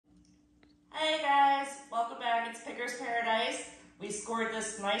guys, welcome back. It's Pickers Paradise. We scored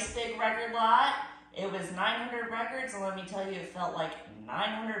this nice big record lot. It was 900 records, and let me tell you, it felt like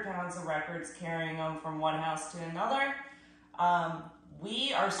 900 pounds of records carrying them from one house to another.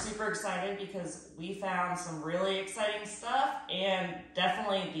 We are super excited because we found some really exciting stuff, and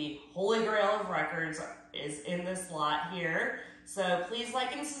definitely the holy grail of records is in this lot here. So please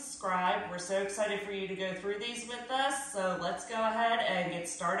like and subscribe. We're so excited for you to go through these with us. So let's go ahead and get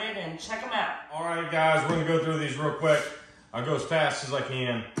started and check them out. All right, guys, we're gonna go through these real quick. I'll go as fast as I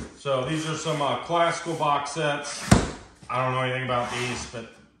can. So these are some classical box sets. I don't know anything about these,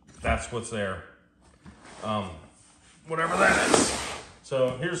 but that's what's there. Whatever that is.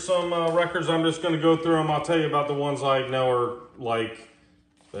 So here's some records. I'm just gonna go through them. I'll tell you about the ones I know or like.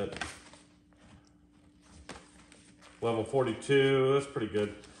 That level 42, that's pretty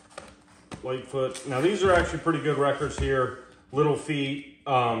good. Lightfoot. Now these are actually pretty good records here. Little Feet.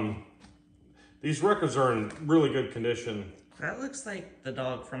 These records are in really good condition. That looks like the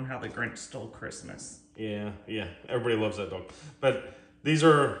dog from How the Grinch Stole Christmas. Yeah, everybody loves that dog. But these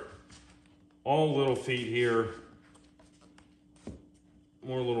are all Little Feet here.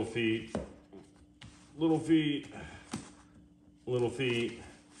 More Little Feet. Little Feet. Little Feet.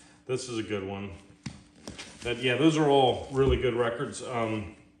 This is a good one. Yeah, those are all really good records.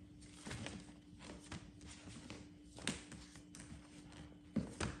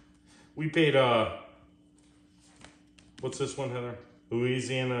 We paid, what's this one, Heather?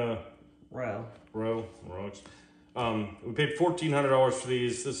 Louisiana Row. Rogues. We paid $1,400 for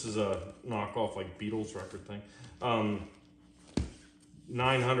these. This is a knockoff, like Beatles record thing.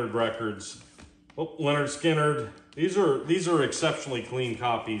 900 records. Oh, Leonard Skinner. These are exceptionally clean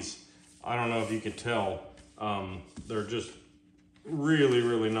copies. I don't know if you could tell. They're just really,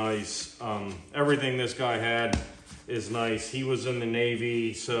 really nice. Everything this guy had is nice. He was in the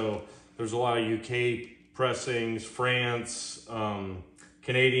Navy, so there's a lot of UK pressings, France,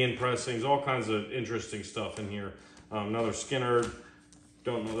 Canadian pressings, all kinds of interesting stuff in here. Another Skinner,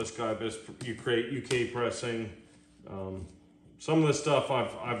 don't know this guy, but it's UK pressing. Some of this stuff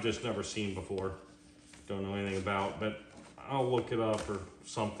I've just never seen before. Don't know anything about, but I'll look it up or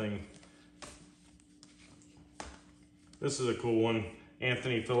something. This is a cool one.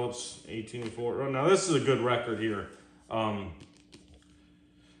 Anthony Phillips, 1804. Oh, now this is a good record here.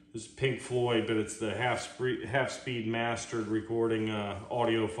 This is Pink Floyd, but it's the half-speed mastered recording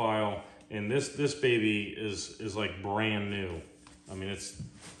audio file. And this baby is like brand new. I mean, it's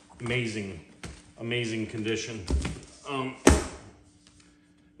amazing condition.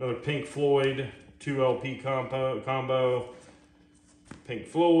 Another Pink Floyd 2 LP combo. Pink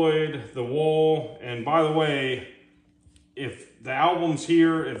Floyd, The Wall, and by the way, if the album's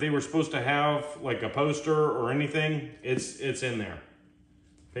here, if they were supposed to have like a poster or anything, it's in there.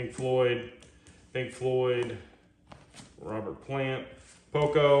 Pink Floyd, Robert Plant,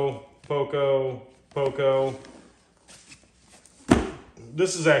 Poco.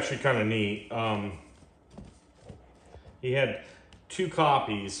 This is actually kind of neat. He had 2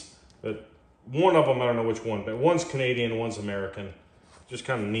 copies, but one of them, I don't know which one, but one's Canadian, one's American. Just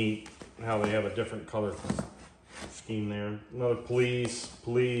kind of neat how they have a different color scheme there. Another Police,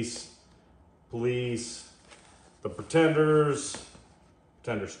 The Pretenders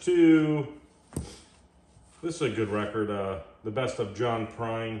 2. This is a good record, The Best of John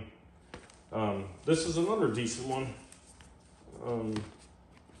Prine. This is another decent one.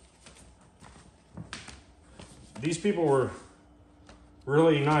 These people were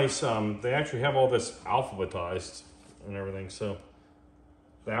really nice. They actually have all this alphabetized and everything. So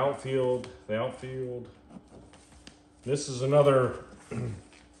the outfield. This is another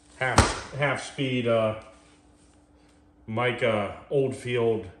half speed Mike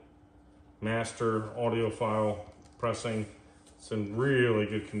Oldfield master audiophile pressing. It's in really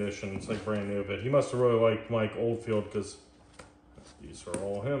good condition. It's like brand new, but he must have really liked Mike Oldfield because these are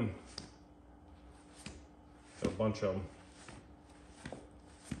all him. Got a bunch of them.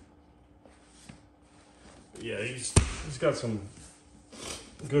 Yeah, he's got some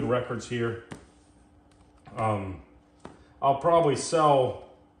good records here. I'll probably sell.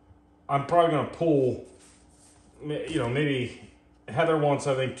 I'm probably gonna pull. You know, maybe Heather wants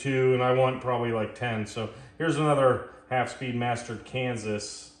I think 2, and I want probably like 10. So here's another half-speed mastered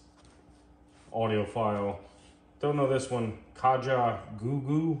Kansas audio file. Don't know this one. Kaja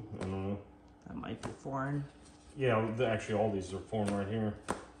Gugu. I don't know. That might be foreign. Yeah, actually all these are foreign right here.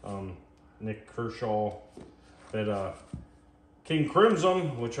 Nick Kershaw. But King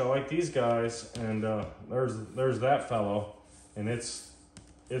Crimson, which I like these guys, and there's that fellow, and it's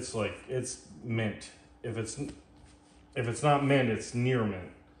like it's mint. If it's not mint, it's near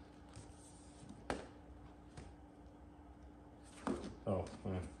mint. Oh,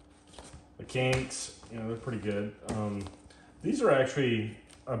 yeah. The Kinks, you know, they're pretty good. These are actually,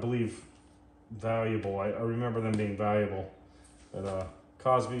 I believe, valuable. I remember them being valuable. But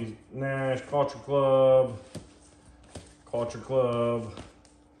Cosby, Nash, Culture Club.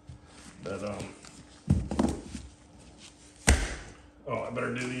 But oh, I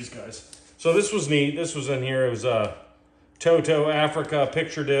better do these guys. So this was neat. This was in here. It was Toto Africa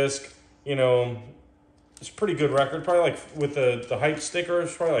picture disc. You know, it's a pretty good record. Probably like with the hype sticker,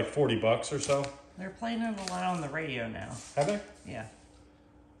 it's probably like $40 or so. They're playing it a lot on the radio now. Have they? Yeah.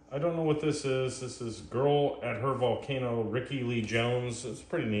 I don't know what this is. This is Girl at Her Volcano, Ricky Lee Jones. It's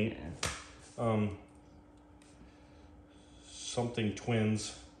pretty neat. Yeah. Something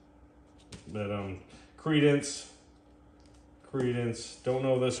Twins. But Creedence. Don't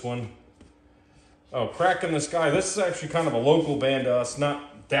know this one. Oh, Crack in the Sky. This is actually kind of a local band to us.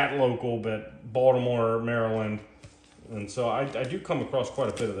 Not that local, but Baltimore, Maryland. And so I do come across quite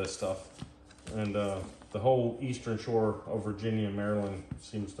a bit of this stuff. And the whole eastern shore of Virginia and Maryland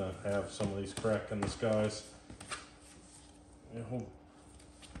seems to have some of these Crack in the Skies. A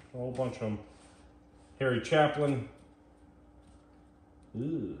whole bunch of them. Harry Chaplin.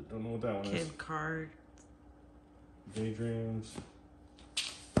 Ooh, don't know what that one is. Kid Card. Daydreams.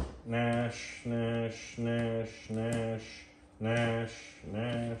 Nash.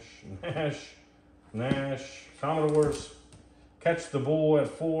 Commodores. Catch the Bull at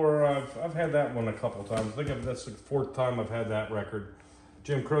 4. I've had that one a couple times. I think that's the 4th time I've had that record.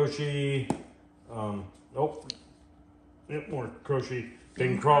 Jim Croce. More Croce.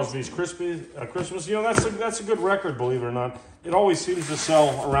 Bing Crosby's Christmas. You know, that's a good record, believe it or not. It always seems to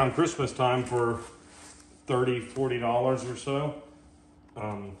sell around Christmas time for $30, $40 or so.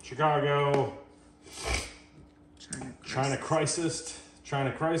 Chicago. China Crisis.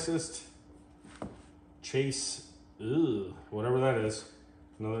 Chase. Ugh, whatever that is.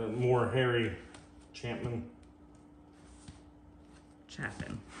 Another more Harry Chapin.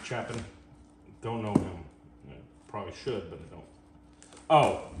 Don't know him. Probably should, but I don't.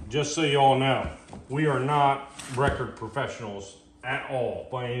 Oh, just so you all know, we are not record professionals at all,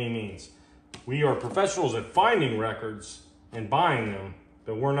 by any means. We are professionals at finding records and buying them,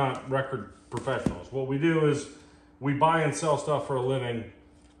 but we're not record professionals. What we do is we buy and sell stuff for a living,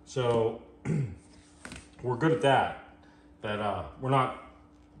 so we're good at that. But we're not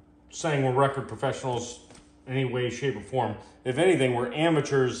saying we're record professionals in any way, shape, or form. If anything, we're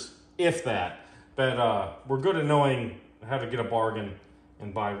amateurs, if that. But we're good at knowing how to get a bargain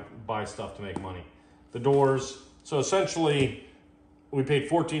and buy stuff to make money. The Doors. So essentially, we paid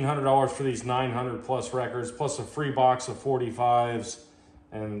 $1,400 for these 900 plus records, plus a free box of 45s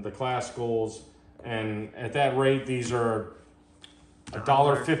and the classicals. And at that rate, these are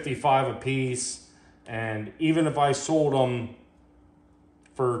 $1.55 a piece. And even if I sold them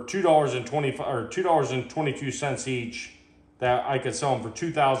for $2.22 each, that I could sell them for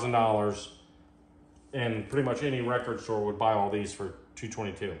 $2,000. And pretty much any record store would buy all these for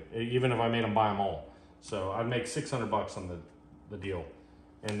 $2.22, even if I made them buy them all. So I'd make $600 on the deal.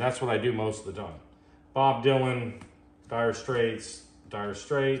 And that's what I do most of the time. Bob Dylan, Dire Straits,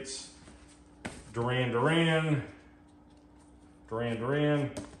 Duran Duran.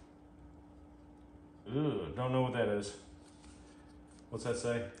 Ooh, don't know what that is. What's that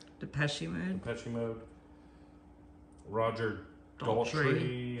say? Depeche Mode. Roger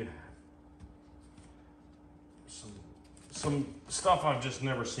Daltrey. Some stuff I've just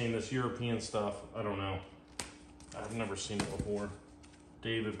never seen. This European stuff, I don't know. I've never seen it before.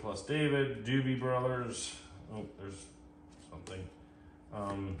 David plus David, Doobie Brothers. Oh, there's something.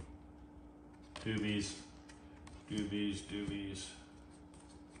 Doobies.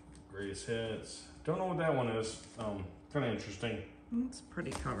 Greatest Hits. Don't know what that one is. Kind of interesting. It's a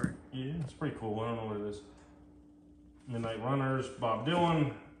pretty cover. Yeah, it's pretty cool. I don't know what it is. Midnight Runners, Bob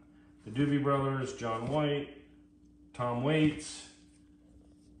Dylan, the Doobie Brothers, John White, Tom Waits,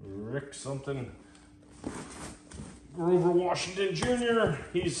 Rick something, Grover Washington Jr.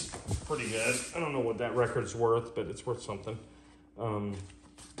 He's pretty good. I don't know what that record's worth, but it's worth something. I'm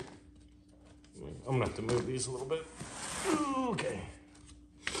gonna have to move these a little bit. Okay.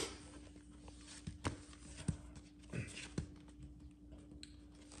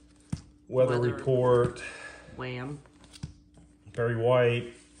 Weather Report. Wham. Barry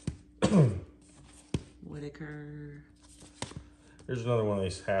White. Whitaker. Here's another one of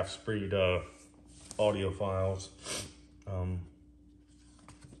these half-speed audio files.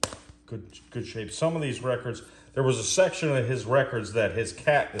 Good shape. Some of these records, there was a section of his records that his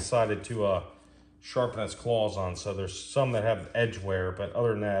cat decided to sharpen its claws on. So there's some that have edge wear, but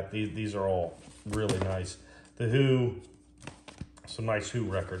other than that, these are all really nice. The Who, Some nice Who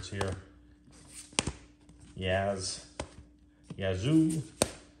records here. Yazoo.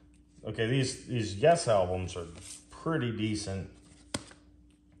 Okay, these Yes albums are pretty decent.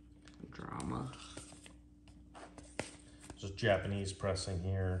 Drama. Just Japanese pressing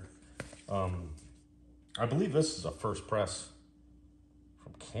here. I believe this is a first press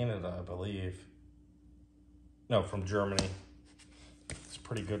from Canada, I believe. No, from Germany. It's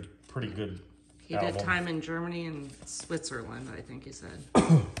pretty good He album. did time in Germany and Switzerland, I think he said.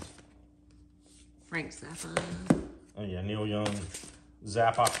 Frank Zappa. Oh yeah, Neil Young,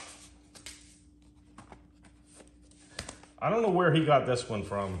 Zappa. I don't know where he got this one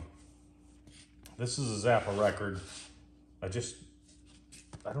from. This is a Zappa record. I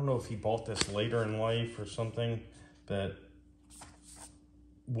don't know if he bought this later in life or something, but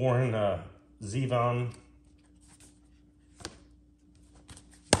Warren Zevon,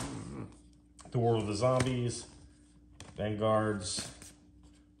 The World of the Zombies, Vanguards,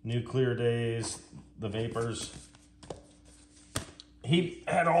 Nuclear Days, The Vapors. He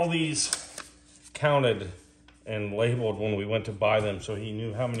had all these counted and labeled when we went to buy them, so he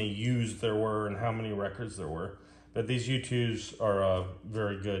knew how many used there were and how many records there were. But these U2s are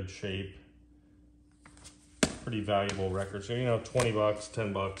very good shape. Pretty valuable records. So, you know, 20 bucks,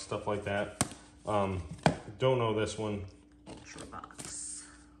 10 bucks, stuff like that. Don't know this one. Ultravox.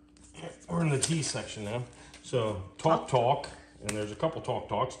 We're in the T section now. So, Talk. And there's a couple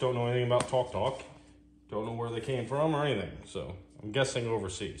Talks. Don't know anything about Talk. Don't know where they came from or anything. So, I'm guessing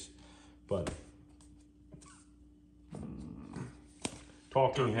overseas. But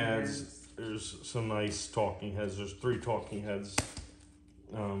Talking Heads. There's some nice Talking Heads. There's 3 Talking Heads.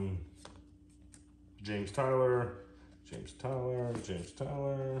 James Tyler. That's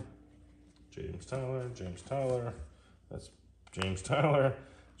James Tyler.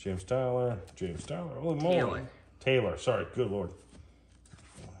 Holy moly. Taylor. Sorry. Good Lord.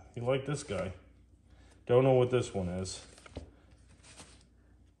 You like this guy. Don't know what this one is.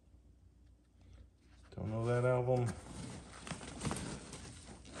 Don't know that album.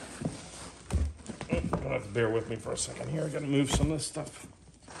 You're gonna have to bear with me for a second here. I gotta move some of this stuff.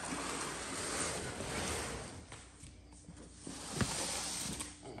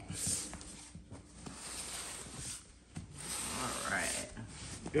 All right.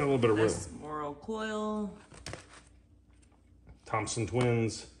 Got a little bit of room. This Moral Coil. Thompson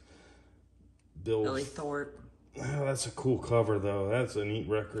Twins. Billy Thorpe. Oh, that's a cool cover though. That's a neat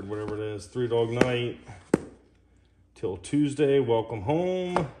record, whatever it is. 3 Dog Night. Till Tuesday. Welcome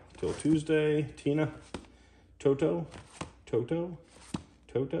Home. Till Tuesday. Tina. Toto.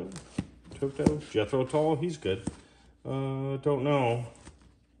 Jethro Tull. He's good. Don't know.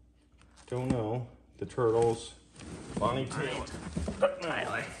 The Turtles. Bonnie Tyler.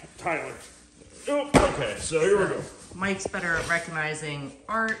 Oh, okay, so here we go. Mike's better at recognizing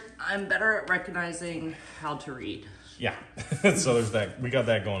art. I'm better at recognizing how to read. Yeah, so there's that. We got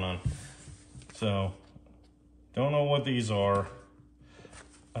that going on. So, don't know what these are.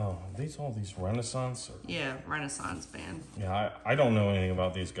 Oh, all these Renaissance? Yeah, Renaissance band. Yeah, I don't know anything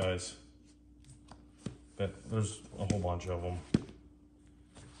about these guys. But there's a whole bunch of them.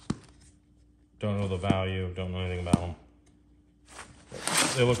 Don't know the value, don't know anything about them.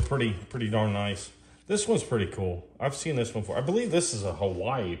 They look pretty darn nice. This one's pretty cool. I've seen this one before. I believe this is a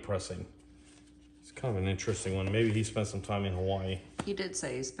Hawaii pressing. It's kind of an interesting one. Maybe he spent some time in Hawaii. He did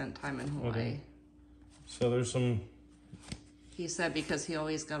say he spent time in Hawaii. Okay. So there's some... He said because he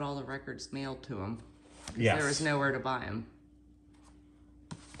always got all the records mailed to him. Yes. There was nowhere to buy them.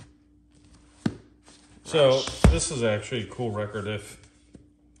 So this is actually a cool record.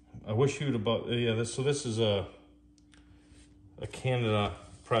 I wish you'd have bought... Yeah, this is a Canada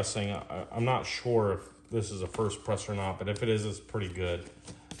pressing. I'm not sure if this is a first press or not, but if it is, it's pretty good.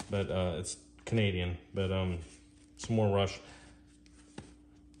 But it's Canadian. But some more Rush.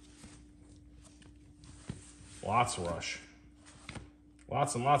 Lots of Rush.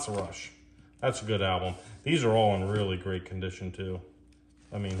 Lots and lots of Rush. That's a good album. These are all in really great condition too.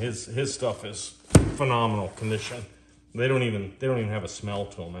 I mean, his stuff is phenomenal condition. They don't even have a smell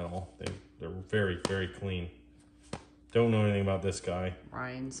to them at all. They're very, very clean. Don't know anything about this guy.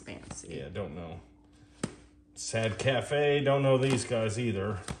 Ryan's Fancy. Yeah, don't know. Sad Cafe, don't know these guys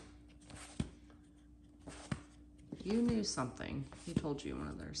either. You knew something. He told you one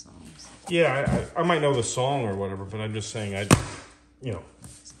of their songs. Yeah, I might know the song or whatever, but I'm just saying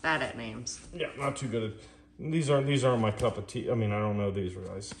It's bad at names. Yeah, not too good at... These aren't my cup of tea. I mean, I don't know these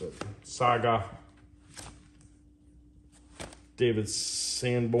guys, but Saga, David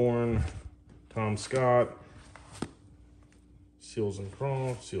Sanborn, Tom Scott, Seals and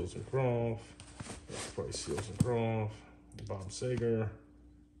Croft. That's probably Seals and Croft. Bob Seger,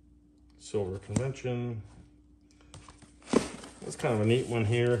 Silver Convention. That's kind of a neat one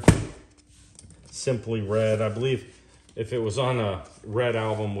here. Simply Red. I believe if it was on a Red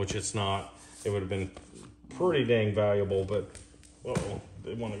album, which it's not, it would have been pretty dang valuable, but uh-oh,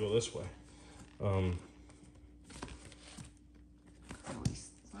 they want to go this way.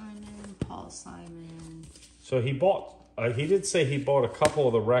 Paul Simon. So he bought, he did say he bought a couple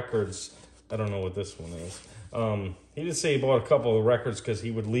of the records. I don't know what this one is. He did say he bought a couple of the records because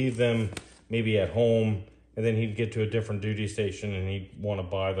he would leave them maybe at home, and then he'd get to a different duty station and he'd want to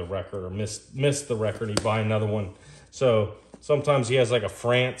buy the record or miss the record. He'd buy another one. So sometimes he has like a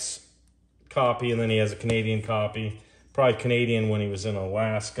France copy and then he has a Canadian copy. Probably Canadian when he was in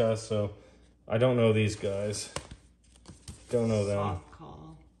Alaska. So I don't know these guys. Don't know them. Soft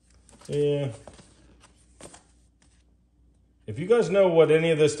call. Yeah. If you guys know what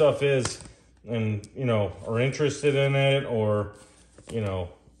any of this stuff is and, you know, are interested in it or, you know,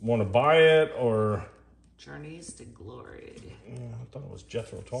 want to buy it or... Journeys to Glory. Yeah, I thought it was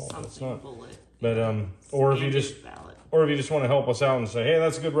Jethro Tull, but it's Something not. Bullet. But or if you just want to help us out and say, hey,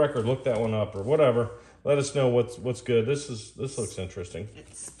 that's a good record, look that one up or whatever. Let us know what's good. This looks interesting.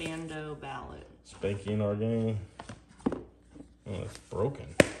 It's Spandau Ballad. Spanky and Argane. Oh, it's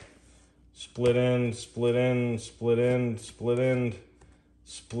broken. Split end, split end, split end, split end,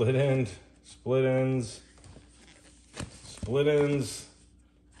 split end, split ends, split ends,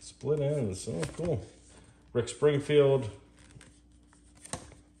 split ends. Oh, cool. Rick Springfield,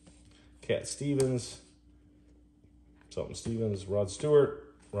 Cat Stevens, something Stevens, Rod Stewart.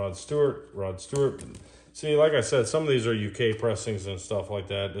 See, like I said, some of these are UK pressings and stuff like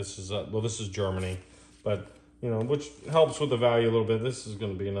that. This is this is Germany, but you know, which helps with the value a little bit. This is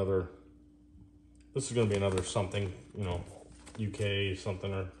going to be another something, you know, UK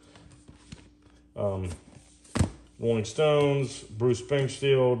something or Rolling Stones, Bruce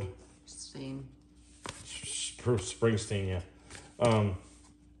Springsteen. Bruce Springsteen, yeah. I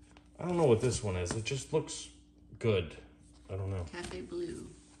don't know what this one is. It just looks good. I don't know. Cafe Blue.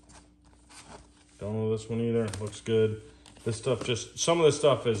 Don't know this one either. Looks good. This stuff some of this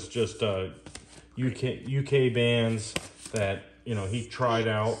stuff is just UK bands that, you know, he tried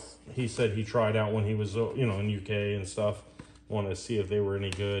out. He said he tried out when he was, you know, in UK and stuff. Wanted to see if they were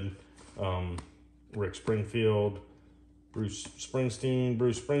any good. Rick Springfield, Bruce Springsteen,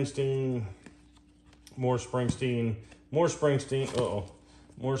 more Springsteen,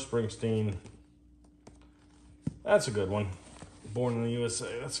 more Springsteen. That's a good one. Born in the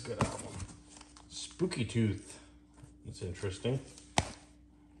USA, that's a good album. Spooky Tooth, that's interesting.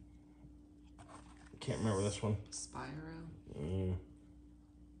 Can't remember this one. Spyro.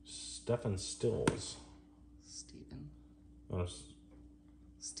 Stephen Stills. Steven. Oh,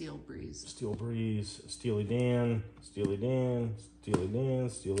 Steel Breeze. Steel Breeze. Steely Dan.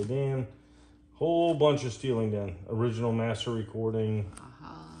 Whole bunch of Steely Dan. Original master recording.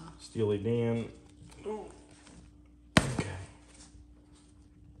 Steely Dan. Ooh. Okay.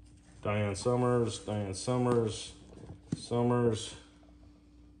 Diane Summers. I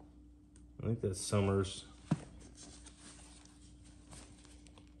think that's Summers.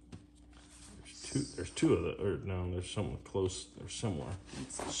 There's two of the, or no, there's something close, there's somewhere.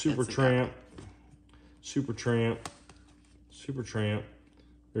 Supertramp.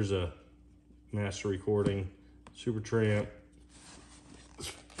 There's a master recording. Supertramp.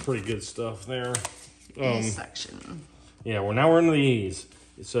 It's pretty good stuff there. Section. Yeah, now we're into the E's.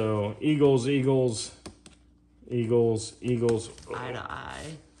 So Eagles. Eye to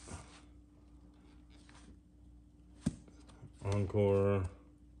Eye. Encore.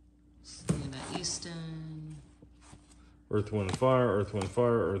 Selena Easton. Earth, Wind, Fire.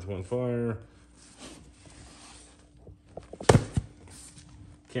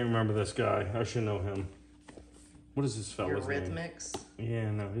 Can't remember this guy. I should know him. What is this fella's name? Eurythmics.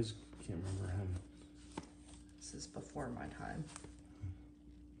 Yeah, no, can't remember him. This is before my time.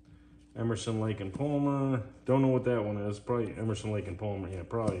 Emerson, Lake and Palmer. Don't know what that one is. Probably Emerson, Lake and Palmer. Yeah,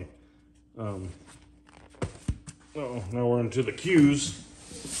 probably. Now we're into the Q's.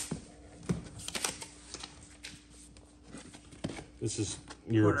 This is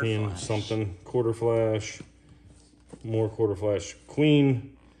European something. Quarter Flash. More Quarter Flash.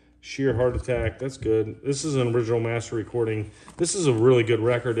 Queen. Sheer Heart Attack. That's good. This is an original master recording. This is a really good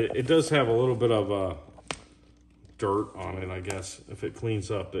record. It does have a little bit of dirt on it, I guess. If it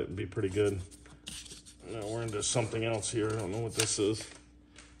cleans up, it'd be pretty good. Now we're into something else here. I don't know what this is.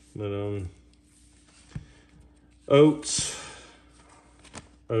 But, Oates,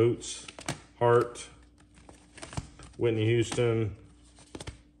 Heart, Whitney Houston,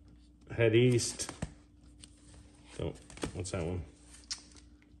 Head East. What's that one?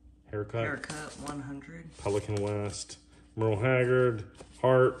 Haircut? Haircut 100. Pelican West. Merle Haggard.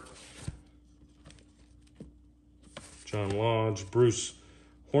 Hart. John Lodge. Bruce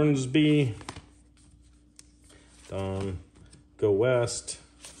Hornsby. Don Go West.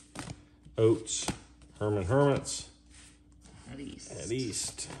 Oates. Herman Hermits. Head East. Head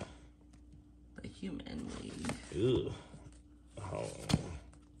East. The Human League. Ugh. Oh.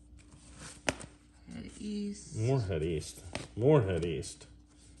 Head East. More Head East. More Head East.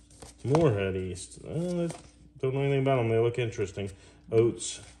 More Head East. Don't know anything about them. They look interesting.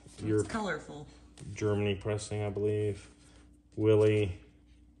 Oates. It's colorful. Germany pressing, I believe. Willie.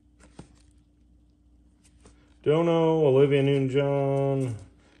 Dono. Olivia Newton-John.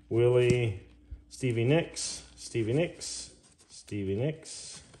 Willie. Stevie Nicks. Stevie Nicks. Stevie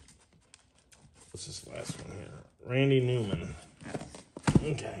Nicks. What's this last one here? Randy Newman.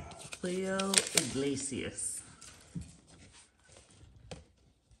 Okay. Cleo Iglesias.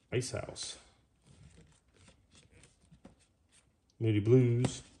 Ice House. Moody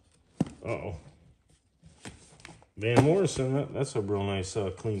Blues. Uh-oh. Van Morrison. That's a real nice,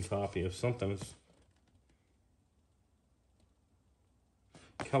 clean copy of something. It's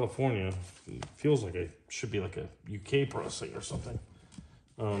California. It feels like it should be like a UK pressing or something.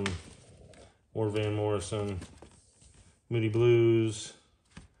 More Van Morrison. Moody Blues.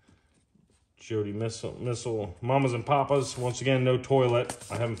 Jody Missile. Mamas and Papas. Once again, no toilet.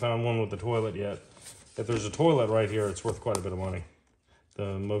 I haven't found one with a toilet yet. If there's a toilet right here, it's worth quite a bit of money.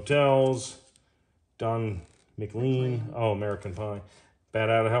 The Motels. Don McLean. Oh, American Pie. Bat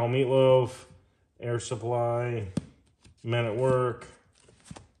Out of Hell Meatloaf. Air Supply. Men at Work.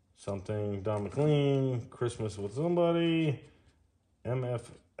 Something. Don McLean. Christmas with Somebody.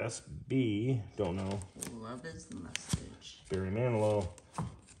 MFSB. Don't know. Love is the Message. Barry Manilow.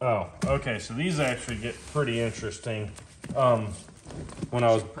 Oh, okay. So these actually get pretty interesting. When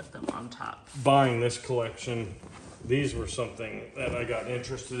I was Put them on top. buying this collection, these were something that I got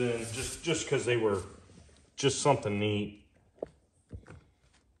interested in just because they were just something neat.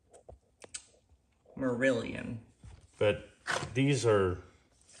 Marillion. But these are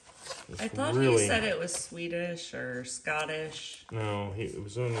I thought really, he said it was Swedish or Scottish. No, he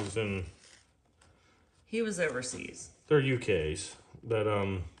was in. He was overseas. They're UKs, but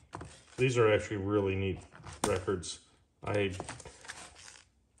these are actually really neat records. I've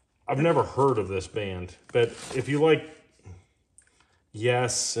never heard of this band, but if you like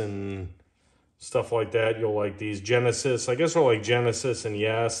Yes and stuff like that, you'll like these. Genesis, I guess I like Genesis and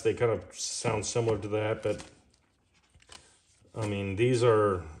Yes. They kind of sound similar to that, but I mean, these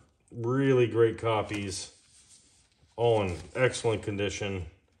are really great copies, all in excellent condition,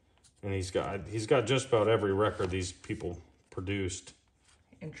 and he's got just about every record these people produced.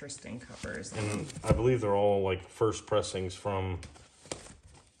 Interesting covers. And I believe they're all like first pressings from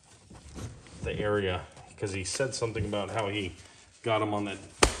the area, because he said something about how he got them on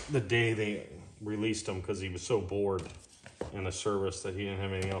the day they released them because he was so bored in the service that he didn't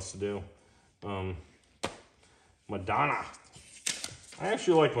have anything else to do. Madonna. I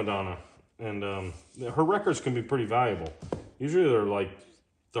actually like Madonna, and her records can be pretty valuable. Usually they're like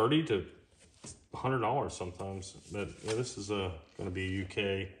 $30 to $100 sometimes, but yeah, this is going to be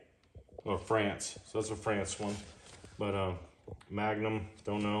UK or France, so that's a France one. But Magnum,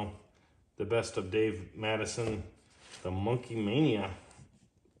 don't know. The Best of Dave Madison, the Monkey Mania,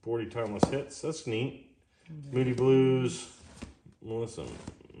 40 Timeless Hits. That's neat. Moody Blues, Melissa,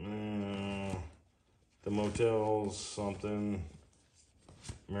 the Motels, something.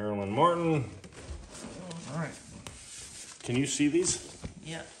 Marilyn Martin. All right. Can you see these?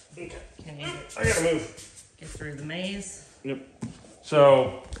 Yep. Okay. Can you I gotta move. get through the maze? Yep.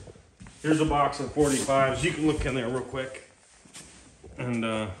 So here's a box of 45s. You can look in there real quick. And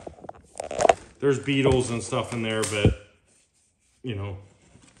there's Beatles and stuff in there, but you know,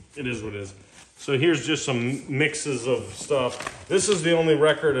 it is what it is. So here's just some mixes of stuff. This is the only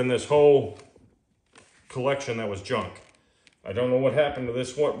record in this whole collection that was junk. I don't know what happened to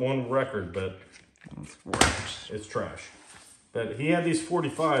this one record, but it's trash. But he had these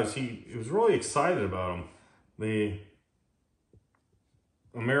 45s. He was really excited about them. The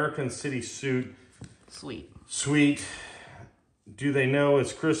American City Suit. Sweet. Do They Know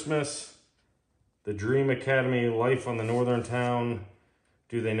It's Christmas? The Dream Academy, Life on the Northern Town.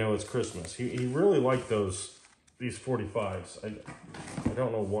 Do They Know It's Christmas? He really liked these 45s. I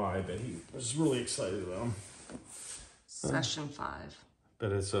don't know why, but he was really excited about them. Session 5.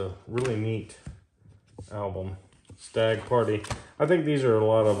 But it's a really neat album. Stag Party. I think these are a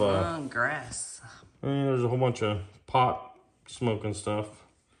lot of grass. there's a whole bunch of pot smoking stuff.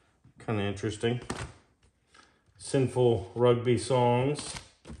 Kind of interesting. Sinful Rugby Songs.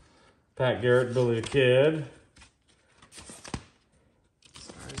 Pat Garrett, Billy the Kid.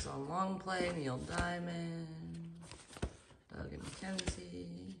 Stars on Long Play, Neil Diamond. Doug and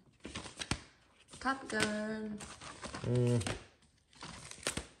Mackenzie. Top Gun. Let's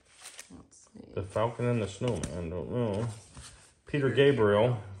see. The Falcon and the Snowman, don't know. Peter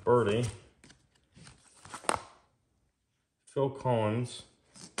Gabriel, Birdie. Phil Collins.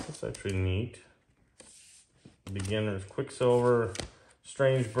 That's actually neat. Beginners, Quicksilver,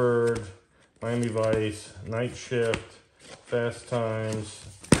 Strange Bird, Miami Vice, Night Shift, Fast Times,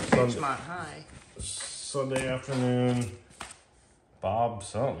 Ridgemont High. Sunday Afternoon, Bob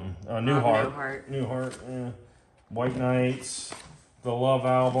something, Newhart, yeah. White Nights, The Love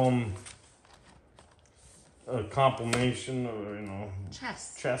Album, a compilation of,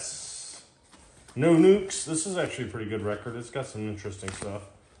 Chess. No Nukes. This is actually a pretty good record. It's got some interesting stuff.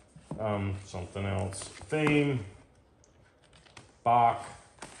 Something else. Fame. Bach.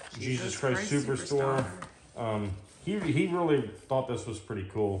 Jesus Christ Superstar. He really thought this was pretty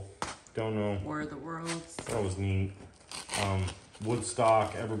cool. Don't know. War of the Worlds. That was neat.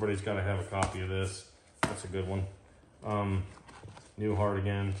 Woodstock. Everybody's got to have a copy of this. That's a good one. Newhart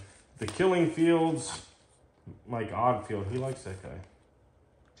again. The Killing Fields. Mike Oldfield. He likes that guy.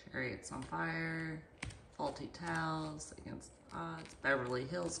 Chariots on Fire. Faulty Towels. Against Odds. Beverly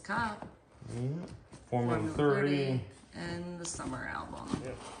Hills Cop. Yeah. Formula 30. And the Summer Album.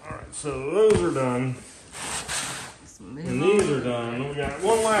 Yep. All right, so those are done. And these are done. We got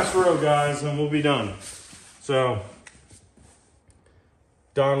one last row, guys, and we'll be done. So,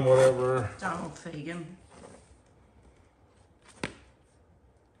 Don whatever. Donald Fagen.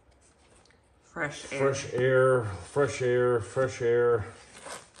 Fresh Air. Fresh Air, Fresh Air, Fresh Air.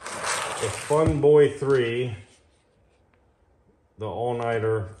 The Fun Boy 3. The All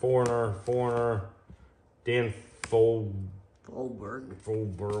Nighter, Foreigner, Dan Goldberg,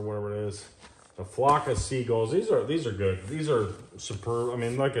 whatever it is. The Flock of Seagulls. These are good. These are superb. I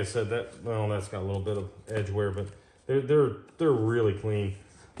mean, like I said, that's got a little bit of edge wear, but they're really clean.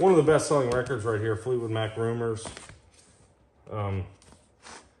 One of the best selling records right here, Fleetwood Mac Rumors. The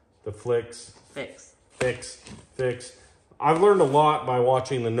Fix. I've learned a lot by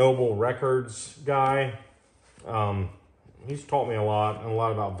watching the Noble Records guy. He's taught me a lot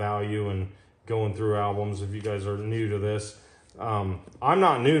about value and going through albums. If you guys are new to this, I'm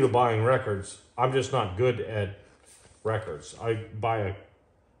not new to buying records. I'm just not good at records. I buy a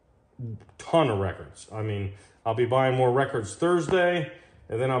ton of records. I mean, I'll be buying more records Thursday,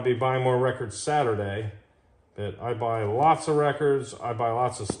 and then I'll be buying more records Saturday. But I buy lots of records, I buy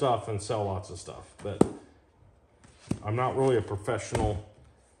lots of stuff, and sell lots of stuff. But I'm not really a professional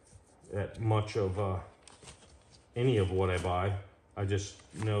at much of any of what I buy. I just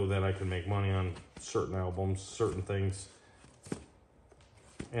know that I can make money on certain albums, certain things,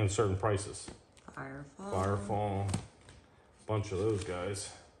 and certain prices. Firefall. Bunch of those guys.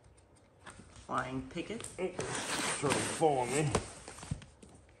 Flying Picket. Started following me.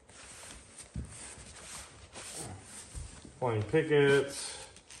 Flying Pickets.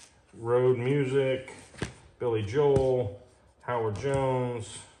 Road Music. Billy Joel. Howard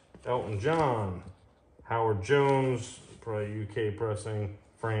Jones. Elton John. Howard Jones. Probably UK pressing.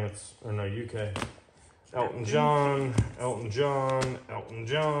 France. Or no, UK. Elton John.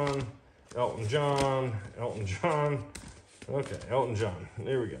 Okay, Elton John.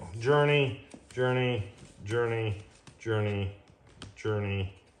 There we go. Journey.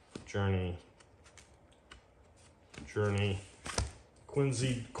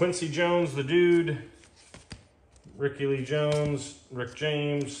 Quincy Jones, the Dude. Ricky Lee Jones. Rick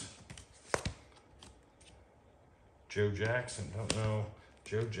James. Joe Jackson, don't know.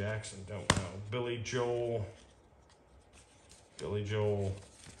 Billy Joel.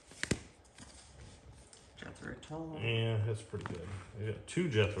 Jethro Tull. Yeah, that's pretty good. You got two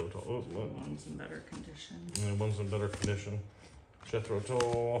Jethro Tull. Oh, one's in better condition. Yeah, one's in better condition. Jethro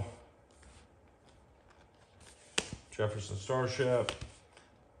Tull. Jefferson Starship.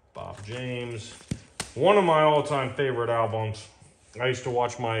 Bob James. One of my all-time favorite albums. I used to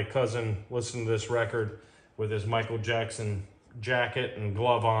watch my cousin listen to this record with his Michael Jackson jacket and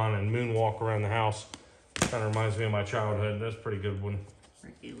glove on and moonwalk around the house. Kind of reminds me of my childhood. That's a pretty good one.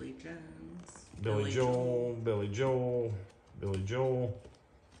 Ricky Lee Jones. Billy Joel.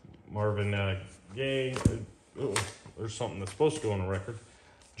 Marvin Gaye. Oh, there's something that's supposed to go on the record.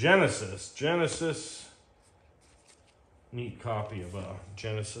 Genesis. Neat copy of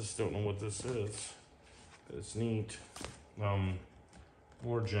Genesis. Don't know what this is, but it's neat.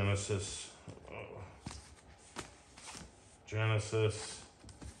 More Genesis.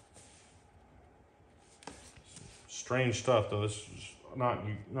 Strange stuff though. This is not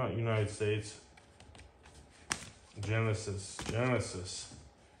United States. Genesis.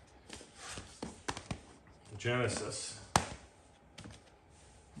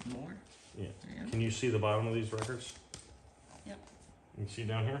 More? Yeah. Can you see the bottom of these records? Yep. You see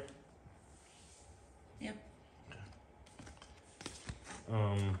down here? Yep.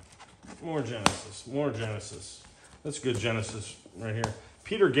 More Genesis. That's good Genesis right here.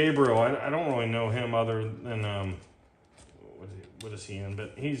 Peter Gabriel, I don't really know him other than, what is he in?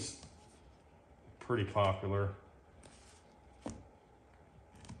 But he's pretty popular.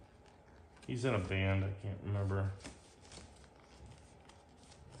 He's in a band, I can't remember.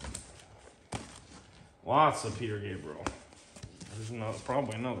 Lots of Peter Gabriel. There's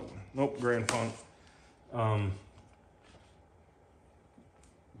probably another one. Nope, Grand Funk.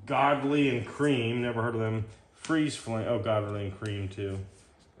 Godly and Cream, never heard of them. Freeze Flame, oh, Godly and Cream too.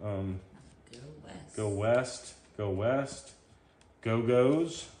 Go West. Go-Go's.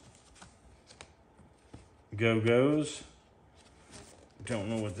 Don't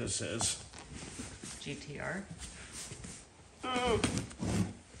know what this is. GTR.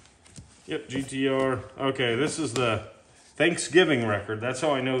 Yep, GTR. Okay, this is the Thanksgiving record. That's how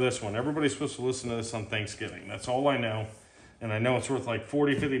I know this one. Everybody's supposed to listen to this on Thanksgiving. That's all I know. And I know it's worth like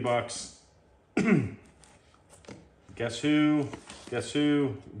 40, 50 bucks. Guess who?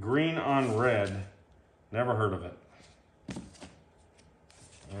 Green on Red. Never heard of it.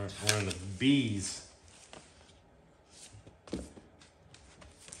 All right, we're in the B's.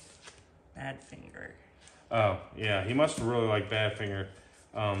 Badfinger. Oh, yeah, he must have really liked Badfinger.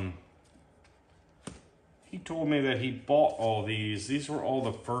 He told me that he bought all these. These were all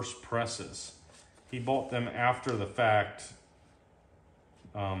the first presses. He bought them after the fact.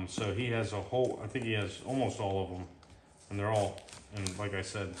 So he has a whole, I think he has almost all of them. And they're all, and like I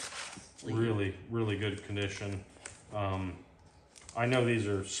said, really, really good condition. I know these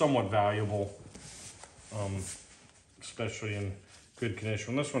are somewhat valuable, especially in good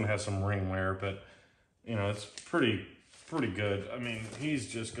condition. This one has some ring wear, but you know, it's pretty good. I mean, he's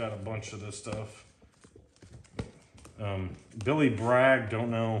just got a bunch of this stuff. Billy Bragg,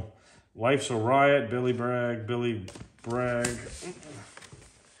 don't know. Life's a Riot, Billy Bragg.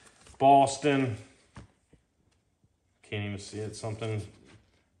 Boston. Can't even see it. Something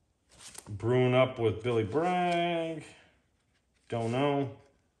brewing up with Billy Bragg. Don't know.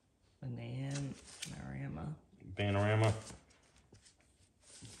 Bananarama.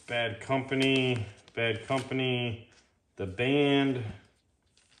 Bad Company. The Band.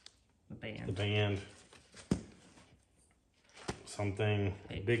 Something.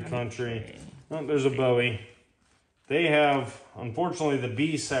 Big Country. Oh, there's a Bowie. They have, unfortunately, the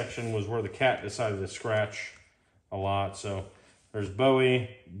B section was where the cat decided to scratch a lot. So there's Bowie,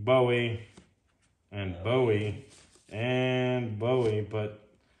 and Bowie, but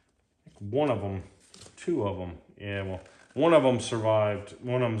one of them, two of them, yeah, well, one of them survived.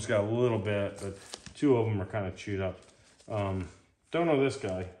 One of them's got a little bit, but two of them are kind of chewed up. Don't know this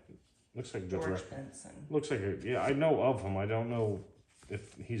guy. Looks like a good George Benson. Looks like yeah, I know of him. I don't know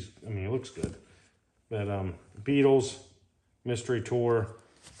if he's, I mean, he looks good. But Beatles, Mystery Tour.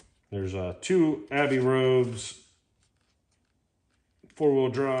 There's 2 Abbey Roads, 4-wheel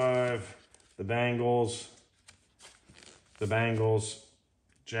drive, the Bangles,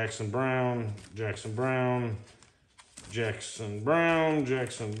 Jackson Brown,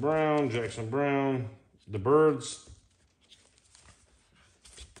 the Birds.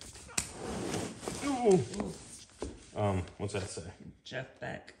 Ooh. What's that say? Jeff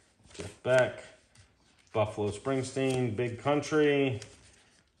Beck. Buffalo Springsteen, Big Country.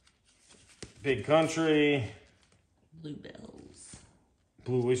 Bluebells.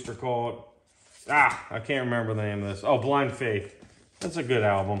 Blue Oyster Cult. I can't remember the name of this. Oh, Blind Faith. That's a good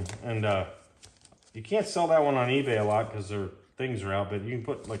album. And you can't sell that one on eBay a lot because their things are out, but you can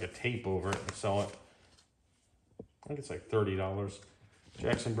put like a tape over it and sell it. I think it's like $30.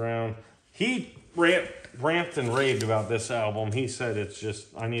 Jackson Brown. He ranted and raved about this album. He said it's just,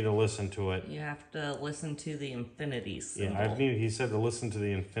 I need to listen to it. You have to listen to the infinity symbol. Yeah, he said to listen to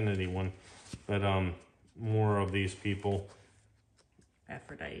the infinity one. But more of these people.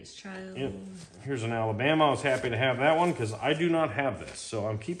 Aphrodite's Child. Yep. Here's an Alabama. I was happy to have that one because I do not have this. So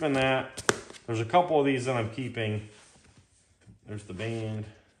I'm keeping that. There's a couple of these that I'm keeping. There's the Band.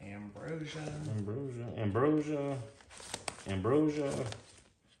 Ambrosia.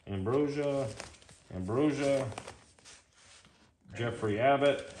 Jeffrey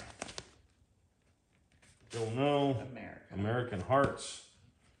Abbott. Don't know. American Hearts.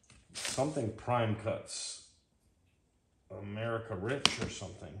 Something Prime Cuts. America Rich or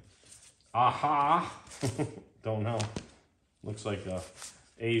something. Aha. Don't know. Looks like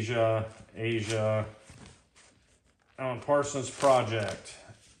Asia, Alan Parsons Project.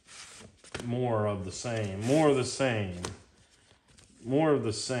 More of the same. More of the same. More of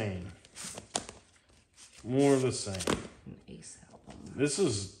the same. More of the same. An Ace album. This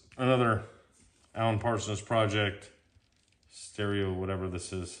is another Alan Parsons Project stereo, whatever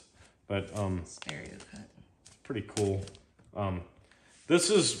this is. But Stereo cut. pretty cool. This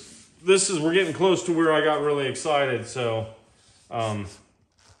is we're getting close to where I got really excited. So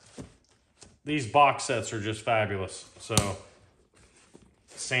these box sets are just fabulous. So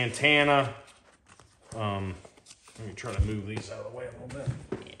Santana. Let me try to move these out of the way a little bit.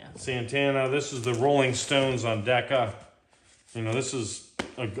 Yeah. Santana. This is the Rolling Stones on Decca. You know, this is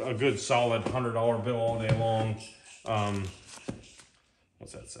a good solid $100 bill all day long.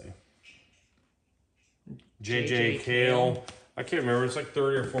 What's that say? J.J. Cale. I can't remember. It's like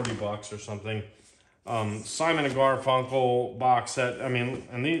 30 or 40 bucks or something. Simon and Garfunkel box set. I mean,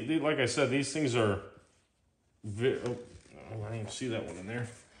 and these, like I said, these things are. I didn't even see that one in there.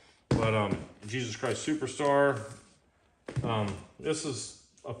 But Jesus Christ Superstar. This is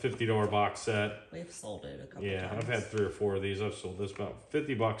a $50 box set. We've sold it a couple Yeah, times. I've had 3 or 4 of these. I've sold this about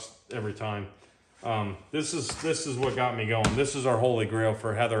 50 bucks every time. This is what got me going. This is our holy grail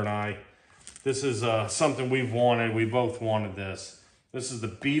for Heather and I. This is something we've wanted. We both wanted this. This is the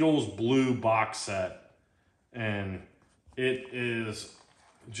Beatles Blue box set. And it is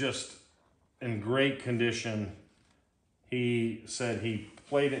just in great condition. He said he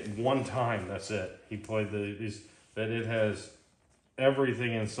played it one time. That's it. He played that it has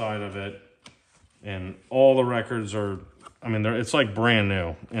everything inside of it. And all the records are, I mean, it's like brand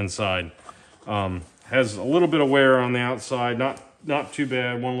new inside. Has a little bit of wear on the outside. Not too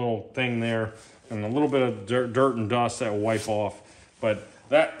bad. One little thing there. And a little bit of dirt and dust that will wipe off. But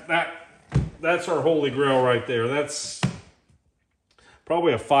that's our holy grail right there. That's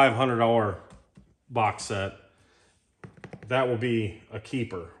probably a $500 box set. That will be a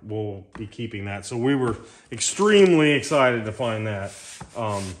keeper. We'll be keeping that. So we were extremely excited to find that.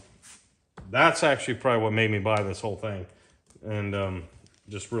 That's actually probably what made me buy this whole thing. And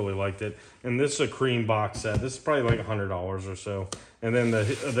just really liked it. And this is a cream box set. This is probably like $100 or so. And then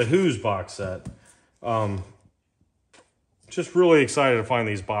the Who's box set. Just really excited to find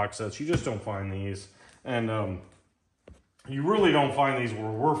these box sets. You just don't find these. And you really don't find these where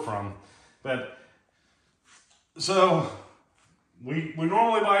we're from. But so we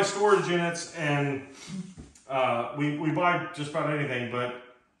normally buy storage units, and we buy just about anything, but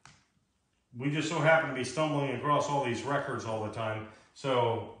we just so happen to be stumbling across all these records all the time.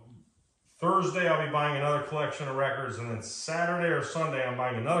 So Thursday I'll be buying another collection of records, and then Saturday or Sunday I'm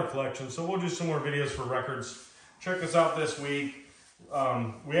buying another collection. So we'll do some more videos for records. Check us out this week.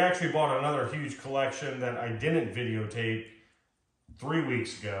 We actually bought another huge collection that I didn't videotape 3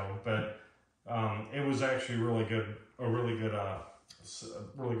 weeks ago, but it was actually really good, a really good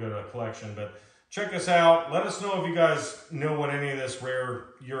collection. But check us out. Let us know if you guys know what any of this rare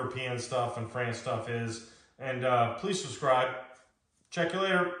European stuff and France stuff is, and please subscribe. Check you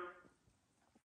later.